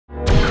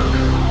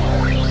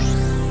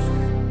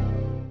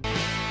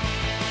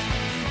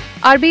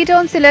Our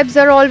B-Town celebs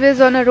are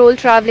always on a roll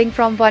traveling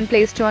from one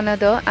place to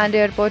another, and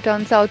airport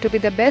turns out to be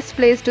the best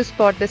place to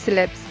spot the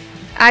celebs.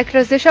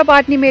 Actress Disha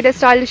Patani made a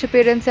stylish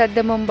appearance at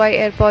the Mumbai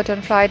airport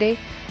on Friday.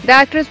 The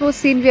actress was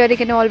seen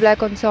wearing an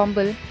all-black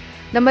ensemble.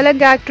 The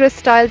Malang actress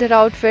styled her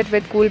outfit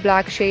with cool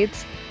black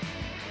shades.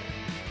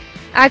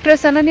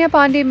 Actress Ananya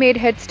Panday made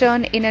heads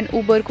turn in an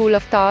uber-cool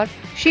avatar.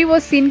 She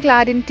was seen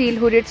clad in teal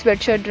hooded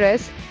sweatshirt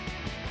dress.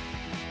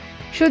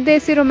 Should they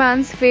see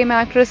romance, fame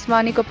actress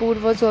Vaani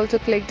Kapoor was also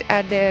clicked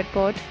at the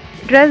airport.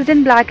 Dressed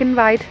in black and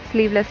white,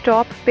 sleeveless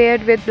top,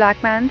 paired with black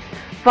pants,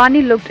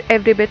 Vaani looked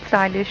every bit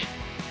stylish.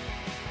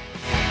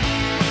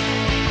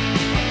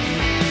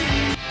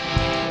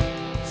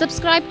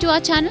 Subscribe to our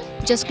channel.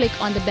 Just click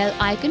on the bell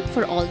icon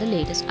for all the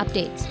latest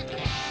updates.